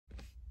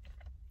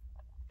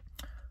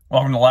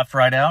Welcome to Left,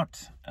 Right,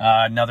 Out.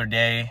 Another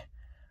day,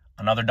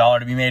 another dollar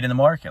to be made in the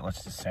market,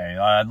 let's just say.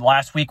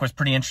 Last week was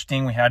pretty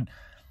interesting. We had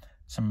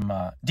some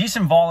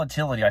decent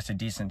volatility. I say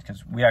decent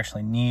because we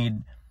actually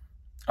need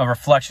a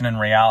reflection in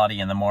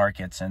reality in the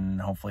markets, and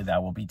hopefully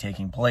that will be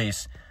taking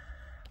place.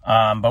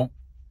 But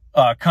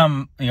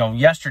come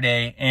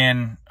yesterday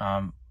and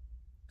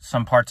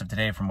some parts of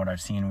today, from what I've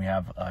seen, we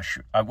have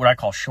what I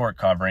call short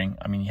covering.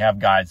 I mean, you have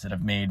guys that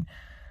have made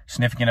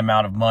significant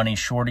amount of money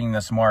shorting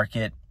this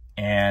market,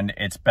 and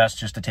it's best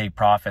just to take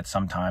profits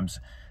sometimes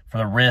for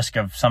the risk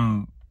of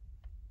some,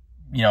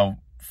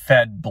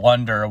 Fed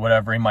blunder or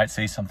whatever. He might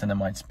say something that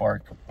might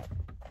spark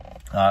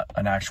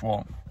an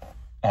actual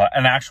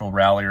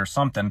rally or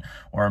something,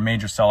 or a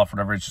major sell-off,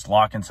 whatever. It's just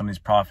lock in some of these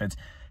profits,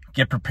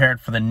 get prepared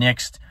for the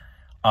next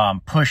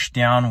push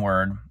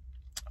downward.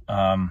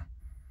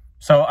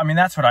 So, I mean,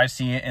 that's what I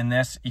see in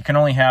this. You can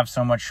only have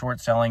so much short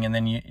selling, and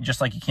then you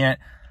can't,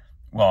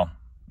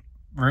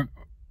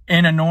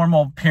 in a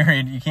normal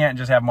period, you can't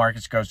just have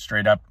markets go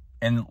straight up,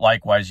 and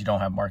likewise, you don't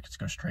have markets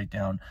go straight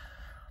down.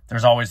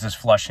 There's always this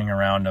flushing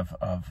around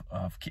of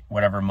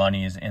whatever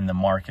money is in the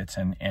markets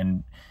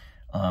and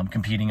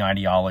competing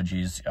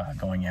ideologies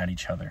going at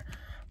each other.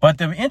 But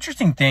the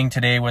interesting thing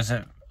today was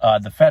that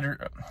the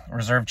Federal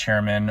Reserve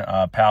Chairman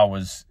Powell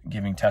was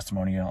giving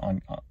testimony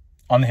on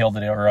the Hill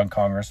today, or on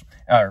Congress,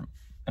 or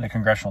in a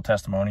congressional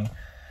testimony.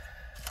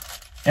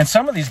 And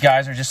some of these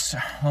guys are just,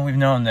 we've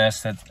known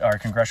this, that our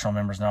congressional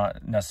members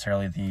not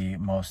necessarily the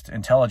most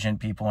intelligent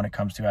people when it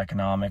comes to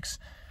economics,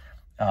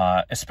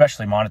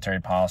 especially monetary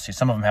policy.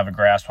 Some of them have a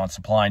grasp on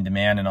supply and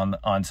demand and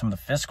on some of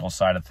the fiscal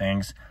side of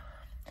things,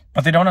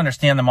 but they don't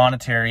understand the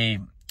monetary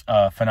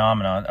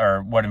phenomena,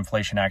 or what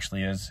inflation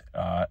actually is,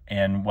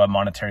 and what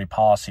monetary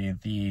policy,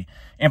 the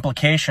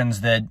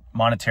implications that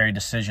monetary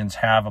decisions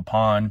have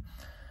upon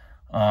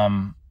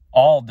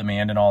all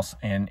demand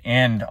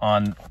and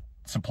on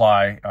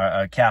supply,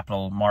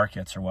 capital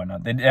markets or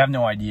whatnot. They have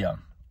no idea.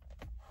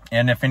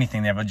 And if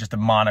anything, they have just a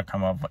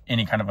modicum of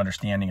any kind of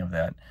understanding of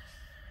that.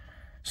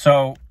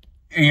 So,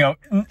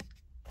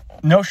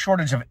 no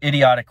shortage of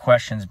idiotic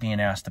questions being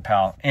asked to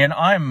Powell. And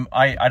I'm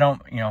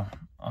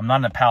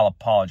not a Powell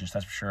apologist,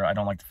 that's for sure. I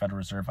don't like the Federal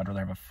Reserve. I'd rather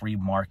have a free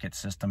market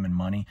system and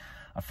money,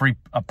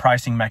 a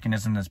pricing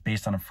mechanism that's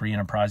based on a free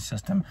enterprise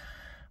system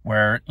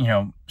where,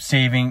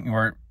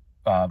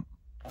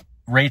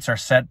 rates are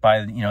set by,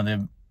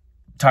 the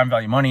time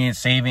value money,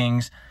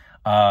 savings,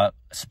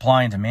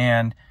 supply and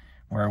demand,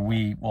 where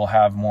we will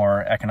have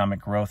more economic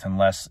growth and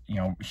less,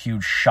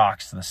 huge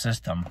shocks to the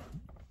system.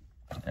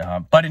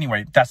 But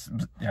anyway, that's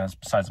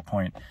besides the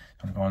point.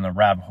 I'm going the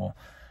rabbit hole.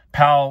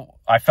 Powell,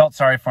 I felt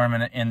sorry for him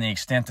in the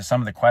extent that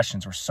some of the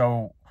questions were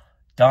so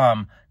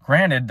dumb.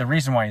 Granted, the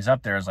reason why he's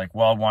up there is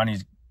one,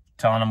 he's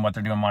telling them what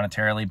they're doing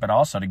monetarily, but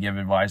also to give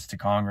advice to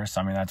Congress.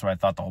 I mean, that's what I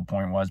thought the whole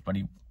point was, but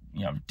he,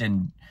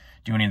 didn't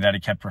do any of that. He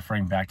kept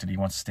referring back to it. He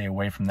wants to stay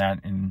away from that.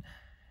 And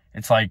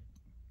it's like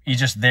he's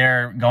just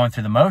there going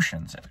through the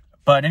motions.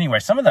 But anyway,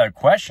 some of the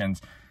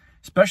questions,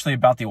 especially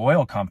about the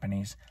oil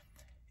companies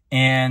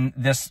and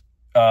this,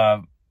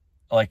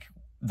 like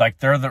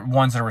they're the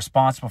ones that are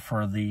responsible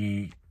for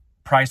the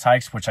price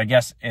hikes, which I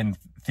guess in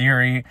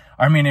theory,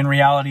 in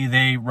reality,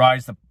 they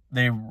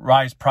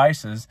rise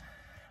prices.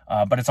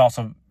 But it's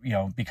also,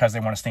 because they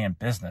want to stay in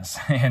business.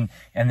 and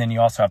then you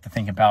also have to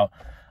think about,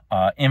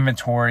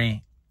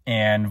 inventory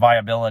and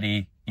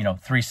viability,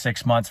 3,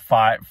 6 months,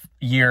 5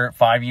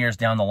 years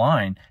down the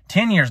line,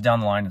 10 years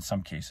down the line in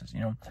some cases,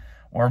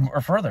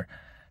 or further.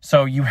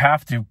 So you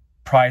have to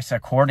price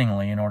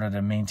accordingly in order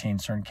to maintain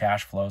certain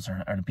cash flows,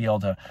 or to be able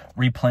to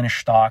replenish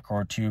stock,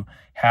 or to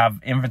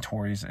have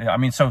inventories.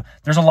 So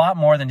there's a lot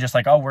more than just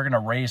we're going to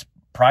raise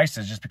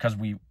prices just because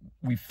we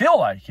feel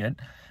like it,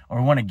 or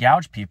we want to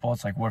gouge people.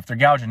 It's like, well, if they're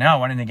gouging now,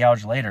 why didn't they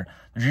gouge later?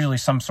 There's usually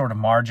some sort of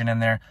margin in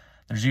there.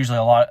 There's usually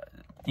a lot,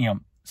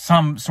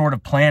 some sort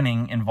of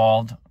planning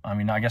involved.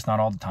 I guess not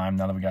all the time,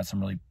 now that we got some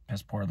really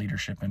piss poor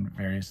leadership in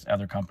various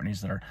other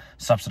companies that are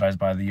subsidized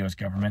by the U.S.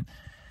 government.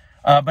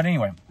 But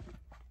anyway,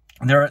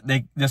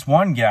 this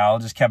one gal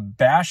just kept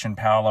bashing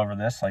Powell over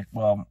this.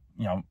 What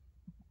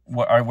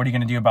are you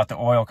going to do about the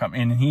oil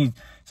company? And he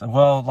said,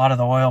 well, a lot of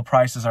the oil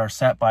prices are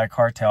set by a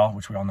cartel,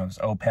 which we all know is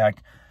OPEC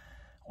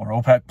or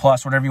OPEC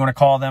plus, whatever you want to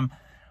call them,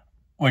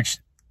 which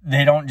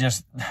they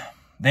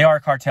are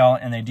a cartel,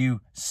 and they do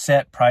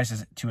set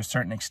prices to a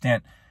certain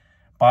extent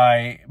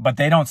but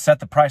they don't set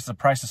the price. The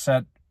price is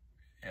set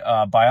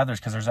by others,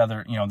 because there's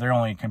other, they're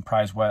only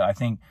comprised less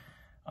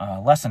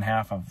than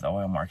half of the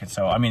oil market.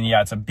 So,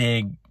 it's a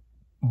big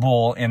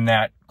bull in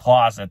that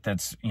closet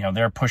that's,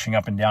 they're pushing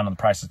up and down on the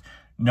prices,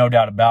 no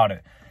doubt about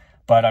it.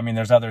 But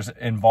there's others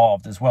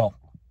involved as well.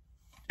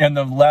 And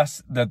the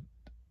less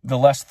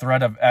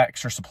threat of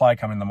extra supply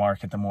coming in the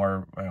market, the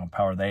more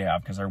power they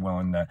have, because they're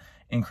willing to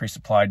increase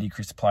supply,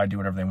 decrease supply, do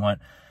whatever they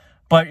want.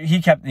 But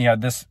he kept,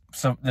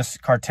 this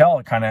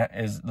cartel kind of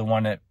is the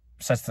one that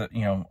sets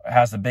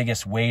has the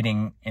biggest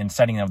weighting in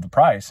setting of the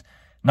price.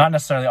 Not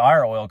necessarily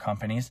our oil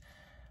companies,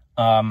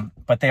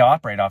 but they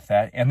operate off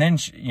that. And then,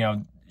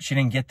 she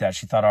didn't get that.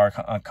 She thought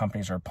our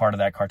companies are part of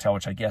that cartel,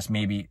 which I guess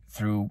maybe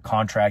through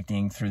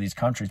contracting through these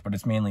countries, but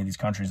it's mainly these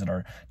countries that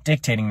are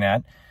dictating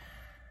that.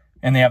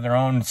 And they have their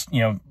own,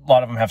 a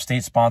lot of them have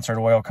state-sponsored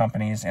oil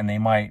companies, and they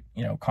might,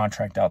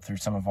 contract out through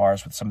some of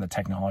ours with some of the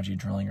technology,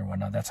 drilling or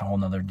whatnot. That's a whole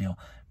nother deal.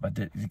 But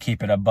to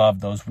keep it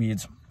above those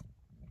weeds.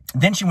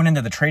 Then she went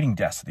into the trading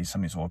desks of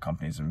some of these oil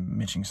companies and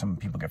mentioning some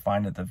people get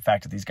fined at the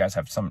fact that these guys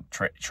have some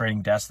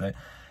trading desks that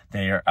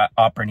they are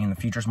operating in the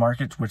futures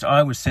markets, which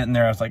I was sitting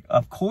there. I was like,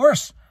 of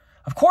course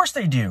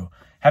they do.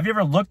 Have you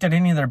ever looked at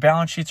any of their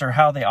balance sheets or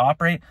how they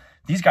operate?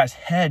 These guys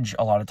hedge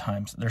a lot of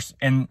times.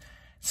 And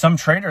some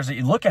traders that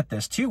you look at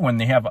this too, when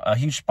they have a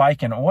huge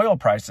spike in oil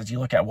prices, you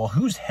look at, well,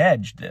 who's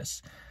hedged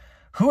this?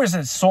 Who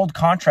has sold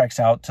contracts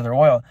out to their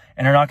oil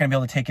and are not going to be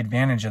able to take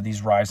advantage of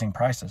these rising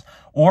prices?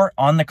 Or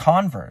on the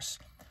converse,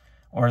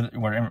 or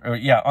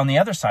on the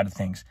other side of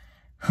things,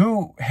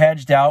 who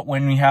hedged out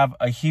when we have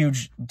a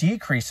huge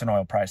decrease in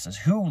oil prices?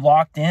 Who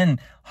locked in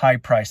high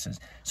prices?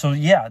 So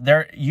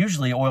they're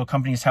usually oil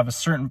companies have a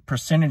certain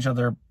percentage of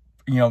their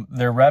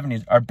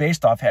revenues are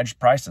based off hedged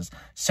prices,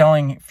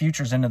 selling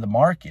futures into the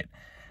market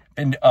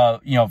and,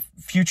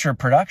 future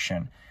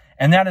production.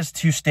 And that is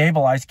to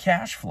stabilize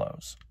cash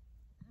flows.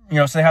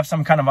 So they have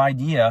some kind of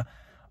idea,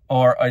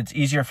 or it's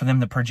easier for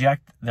them to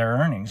project their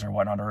earnings or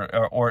whatnot,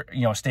 or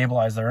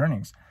stabilize their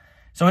earnings.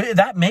 So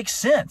that makes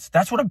sense.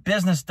 That's what a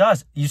business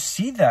does. You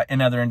see that in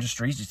other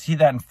industries. You see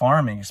that in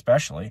farming,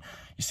 especially.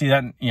 You see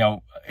that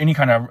in, any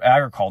kind of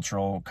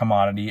agricultural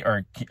commodity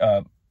or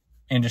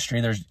industry.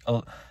 There's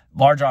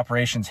large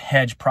operations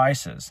hedge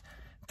prices.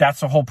 That's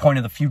the whole point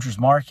of the futures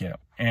market.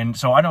 And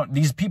so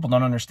these people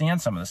don't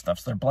understand some of this stuff.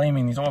 So they're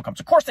blaming these oil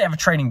companies. Of course they have a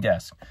trading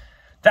desk.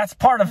 That's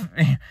part of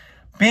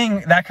being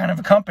that kind of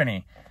a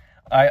company.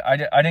 I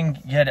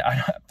didn't get it.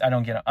 I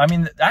don't get it. I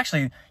mean,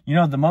 actually,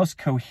 the most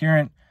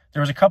coherent, there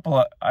was a couple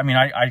of,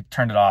 I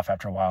turned it off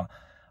after a while.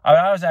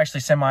 I was actually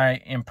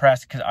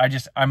semi-impressed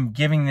because I'm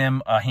giving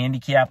them a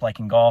handicap like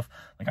in golf.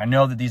 Like, I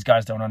know that these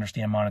guys don't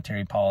understand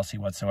monetary policy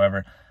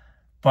whatsoever.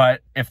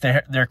 But if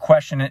their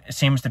question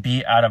seems to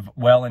be out of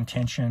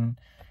well-intention,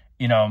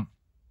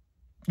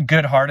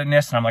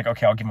 good-heartedness, and I'm like,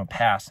 okay, I'll give them a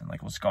pass, and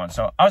like, what's going on?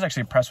 So I was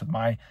actually impressed with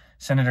my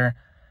senator,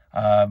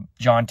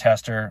 John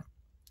Tester.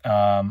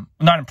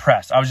 Not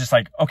impressed. I was just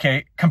like,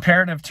 okay,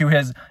 comparative to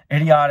his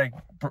idiotic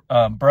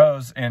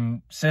bros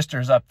and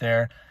sisters up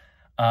there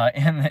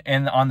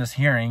in on this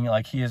hearing,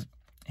 like he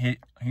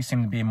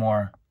seemed to be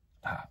more,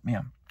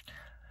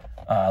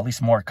 at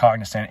least more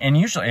cognizant. And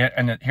usually,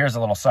 and here's a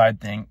little side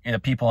thing,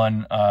 people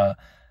in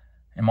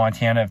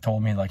Montana have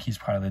told me like he's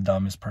probably the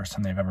dumbest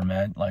person they've ever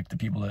met. Like the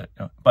people that,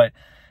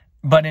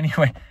 but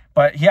anyway,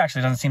 but he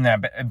actually doesn't seem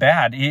that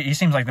bad. He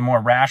seems like the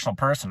more rational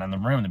person in the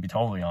room, to be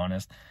totally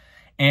honest.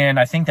 And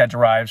I think that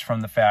derives from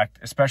the fact,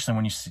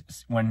 especially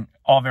when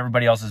all of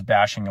everybody else is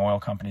bashing oil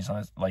companies on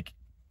this, like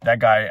that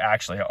guy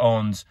actually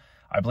owns,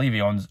 I believe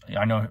he owns,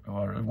 I know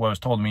what was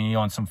told to me, he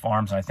owns some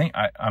farms. And I think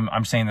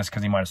I'm saying this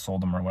because he might have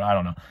sold them or what, I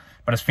don't know.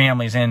 But his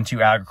family's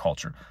into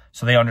agriculture.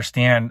 So they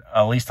understand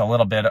at least a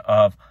little bit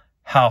of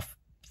how,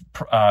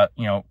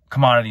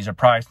 commodities are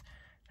priced,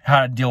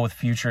 how to deal with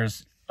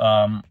futures,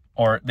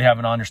 or they have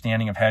an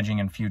understanding of hedging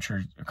and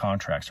future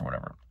contracts or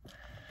whatever.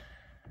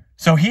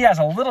 So he has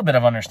a little bit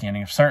of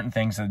understanding of certain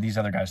things that these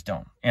other guys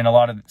don't. And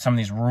some of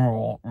these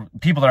rural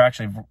people that are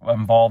actually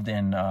involved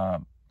in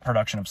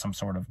production of some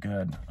sort of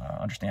good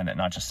understand it,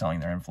 not just selling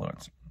their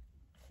influence.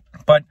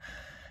 But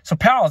so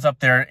Powell is up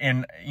there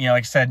and,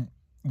 like I said,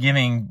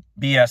 giving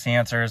BS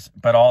answers,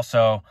 but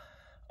also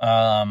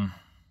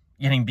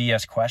getting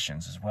BS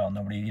questions as well.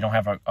 You don't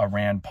have a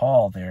Rand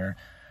Paul there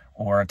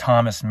or a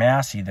Thomas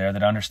Massey there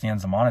that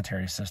understands the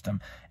monetary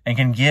system and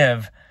can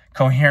give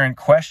coherent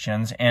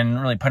questions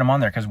and really put them on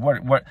there. Because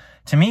what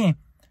to me,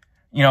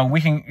 we don't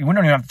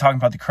even have to talk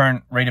about the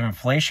current rate of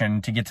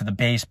inflation to get to the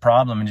base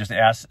problem and just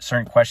ask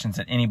certain questions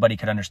that anybody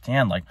could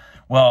understand. Like,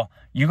 well,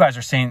 you guys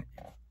are saying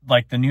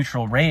like the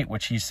neutral rate,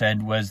 which he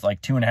said was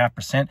like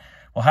 2.5%.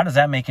 Well, how does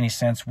that make any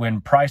sense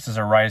when prices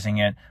are rising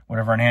at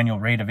whatever an annual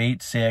rate of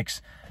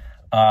 8.6?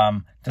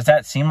 Does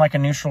that seem like a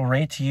neutral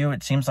rate to you?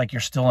 It seems like you're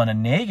still in a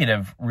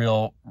negative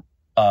real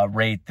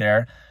rate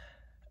there.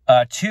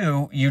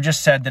 Two, you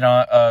just said that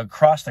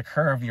across the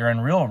curve, you're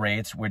in real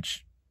rates,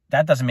 which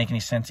that doesn't make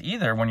any sense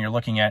either when you're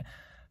looking at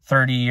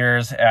 30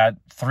 years at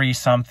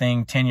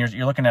 3-something, 10 years.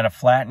 You're looking at a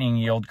flattening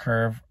yield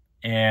curve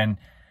and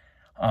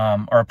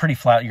or a pretty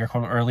flat yield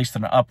curve, or at least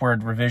an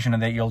upward revision of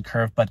that yield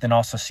curve, but then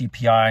also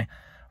CPI,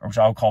 or which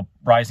I would call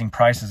rising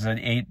prices at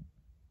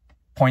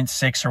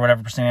 8.6 or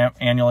whatever percent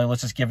annually.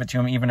 Let's just give it to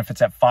them. Even if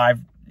it's at 5,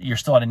 you're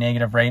still at a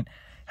negative rate.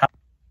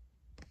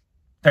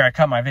 There, I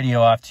cut my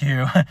video off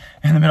too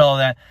in the middle of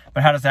that.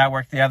 But how does that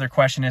work? The other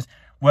question is,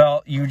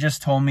 well, you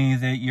just told me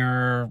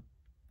that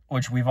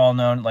which we've all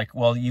known, like,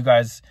 well, you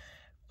guys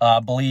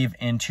believe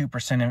in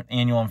 2%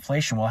 annual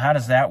inflation. Well, how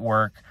does that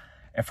work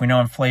if we know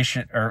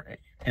inflation, or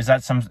is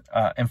that some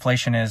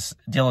inflation is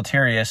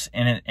deleterious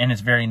in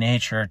its very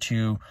nature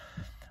to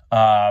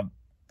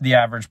the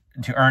average,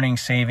 to earning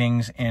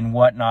savings and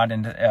whatnot,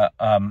 and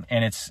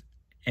it's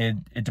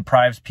it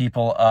deprives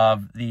people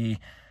of the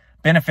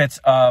benefits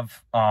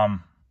of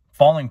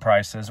falling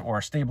prices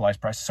or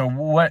stabilized prices. So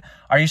what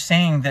are you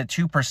saying, that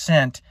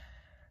 2%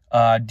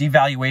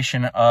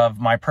 devaluation of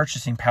my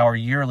purchasing power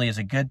yearly is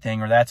a good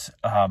thing, or that's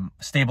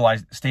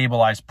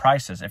stabilized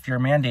prices? If your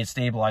mandate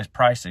stabilized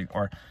pricing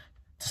or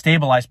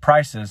stabilize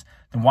prices,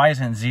 then why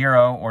isn't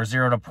 0 or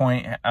 0 to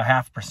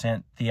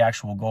 0.5% the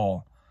actual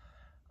goal?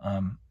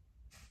 I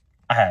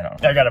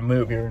don't know. I got to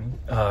move here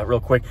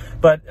real quick.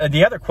 But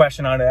the other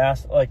question I'd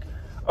ask, like,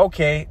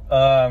 okay,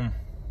 oh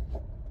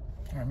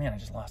man, I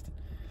just lost it.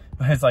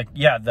 It's like,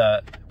 yeah,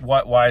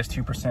 why is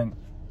 2%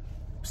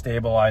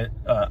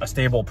 a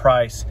stable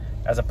price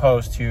as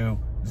opposed to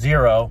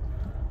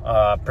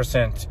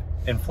 0%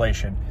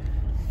 inflation?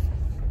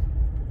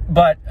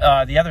 But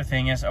the other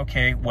thing is,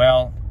 okay,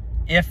 well,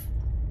 if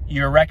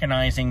you're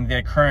recognizing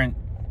the current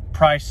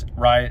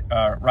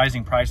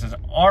rising prices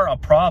are a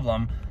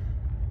problem,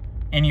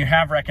 and you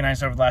have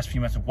recognized over the last few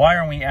months, why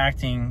aren't we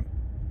acting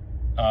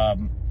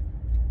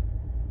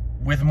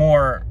with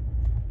more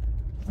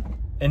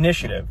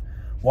initiative?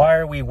 Why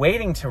are we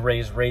waiting to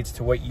raise rates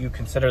to what you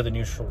consider the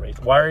neutral rate?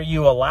 Why are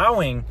you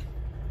allowing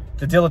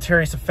the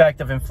deleterious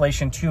effect of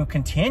inflation to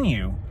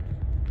continue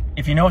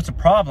if you know it's a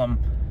problem?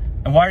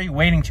 And why are you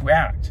waiting to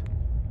act?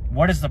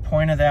 What is the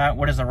point of that?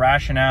 What is the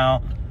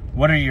rationale?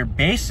 What are your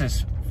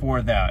basis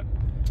for that?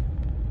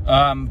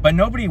 But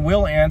nobody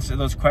will answer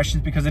those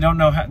questions because they don't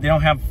know they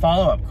don't have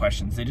follow-up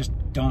questions. They just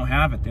don't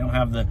have it. They don't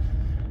have the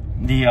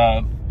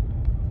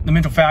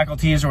mental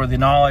faculties or the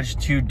knowledge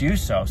to do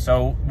so.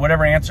 So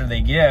whatever answer they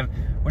give,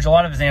 which a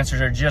lot of his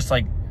answers are just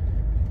like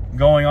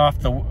going off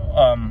the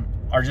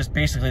are just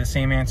basically the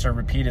same answer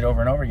repeated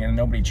over and over again, and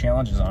nobody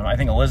challenges them. I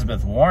think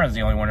Elizabeth Warren is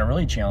the only one to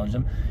really challenge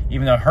them,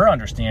 even though her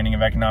understanding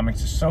of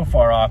economics is so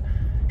far off.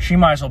 She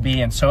might as well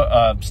be in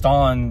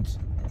Stalin's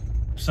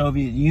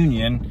Soviet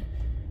Union.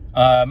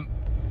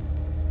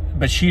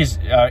 But she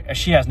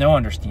has no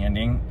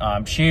understanding.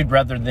 She'd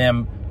rather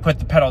them put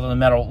the pedal to the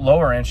metal,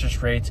 lower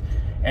interest rates,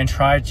 and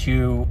try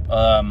to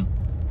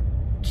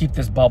keep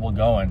this bubble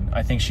going.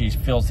 I think she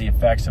feels the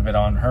effects of it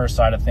on her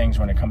side of things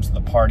when it comes to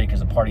the party, because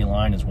the party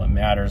line is what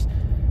matters.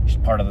 She's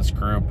part of this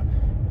group,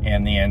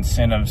 and the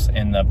incentives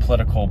and the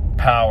political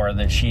power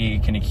that she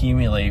can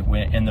accumulate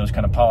in those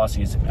kind of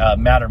policies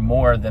matter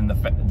more than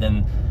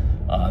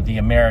the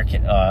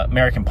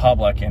American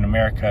public and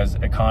America's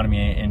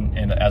economy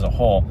in as a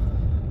whole.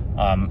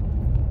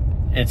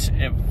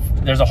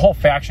 There's a whole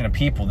faction of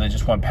people that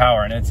just want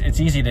power, and it's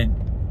easy to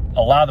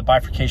allow the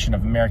bifurcation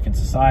of American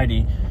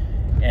society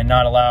and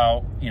not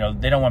allow,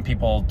 they don't want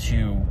people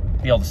to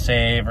be able to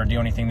save or do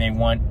anything. They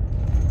want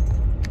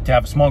to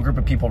have a small group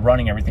of people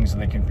running everything so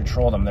they can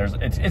control them.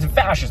 It's a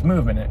fascist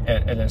movement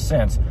in a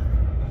sense.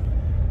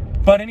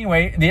 But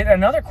anyway,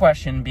 another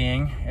question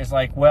being is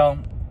like, well,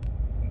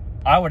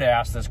 I would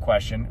ask this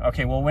question.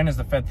 Okay, well, when is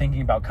the Fed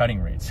thinking about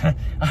cutting rates? I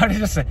would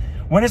just say,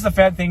 when is the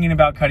Fed thinking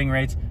about cutting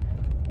rates?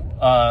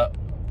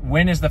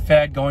 When is the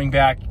Fed going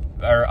back?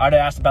 Or I'd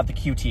ask about the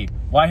QT.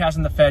 Why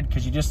hasn't the Fed,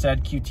 because you just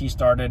said QT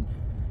started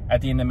at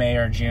the end of May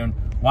or June.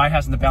 Why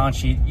hasn't the balance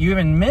sheet? You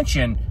even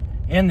mentioned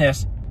in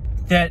this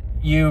that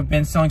you've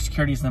been selling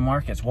securities in the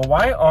markets. Well,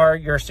 why are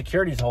your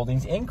securities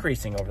holdings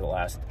increasing over the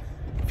last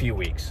few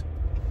weeks,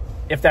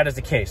 if that is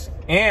the case?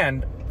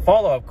 And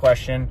follow-up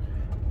question,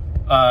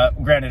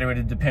 granted, it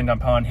would depend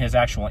upon his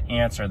actual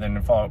answer than the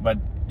follow-up, but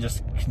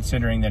just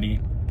considering that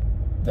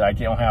I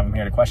don't have him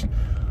here to question.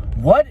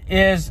 When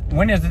is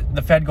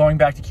the Fed going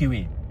back to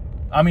QE?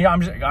 I mean,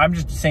 I'm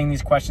just saying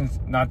these questions,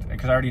 not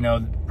because I already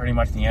know pretty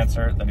much the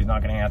answer, that he's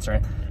not going to answer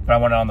it, but I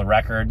want it on the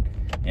record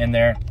in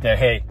there that,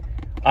 hey,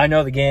 I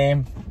know the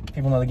game,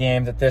 people know the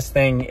game, that this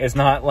thing is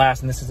not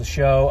lasting. This is a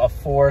show, a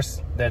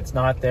force that's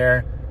not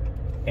there,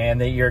 and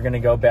that you're going to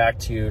go back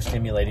to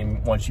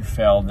stimulating once you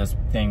fail this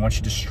thing, once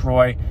you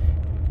destroy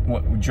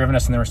what driven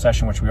us in the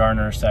recession, which we are in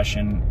a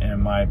recession,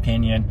 in my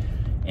opinion,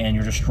 and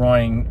you're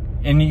destroying,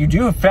 and you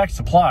do affect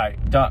supply.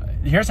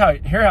 Here's how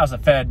the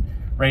Fed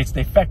rates,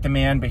 they affect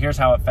demand, but here's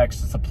how it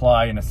affects the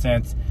supply in a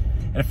sense.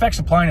 It affects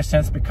supply in a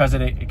sense because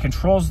it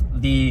controls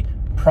the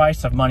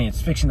price of money.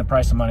 It's fixing the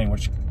price of money,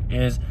 which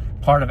is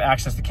part of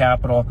access to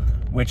capital,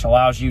 which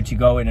allows you to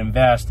go and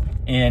invest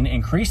in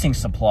increasing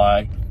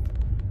supply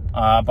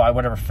by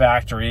whatever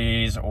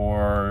factories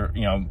or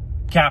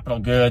capital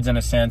goods in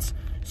a sense.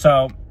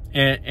 So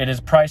it is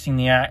pricing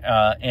the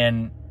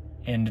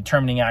in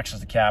determining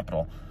access to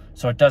capital.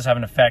 So it does have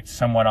an effect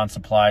somewhat on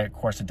supply. Of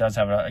course, it does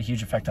have a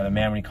huge effect on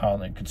demand when you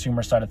call it the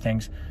consumer side of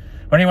things.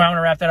 But anyway, I want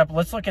to wrap that up.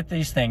 Let's look at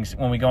these things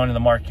when we go into the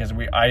market, because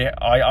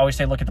I always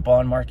say look at the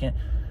bond market.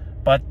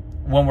 But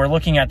when we're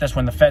looking at this,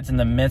 when the Fed's in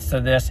the midst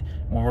of this,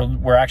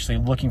 when we're actually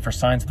looking for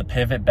signs of the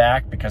pivot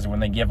back, because when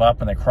they give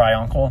up and they cry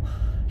uncle,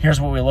 here's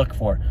what we look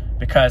for.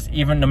 Because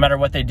even no matter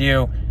what they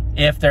do,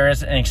 if there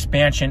is an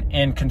expansion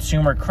in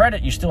consumer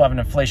credit, you still have an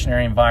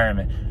inflationary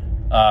environment.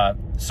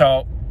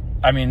 So,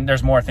 I mean,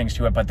 there's more things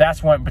to it, but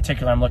that's what in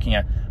particular I'm looking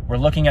at. We're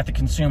looking at the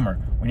consumer.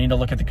 We need to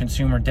look at the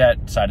consumer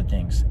debt side of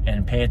things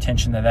and pay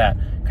attention to that,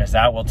 because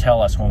that will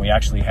tell us when we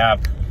actually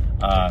have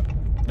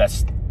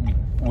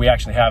we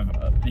actually have,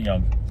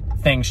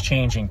 things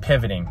changing,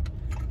 pivoting,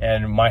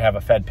 and might have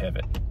a Fed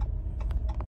pivot.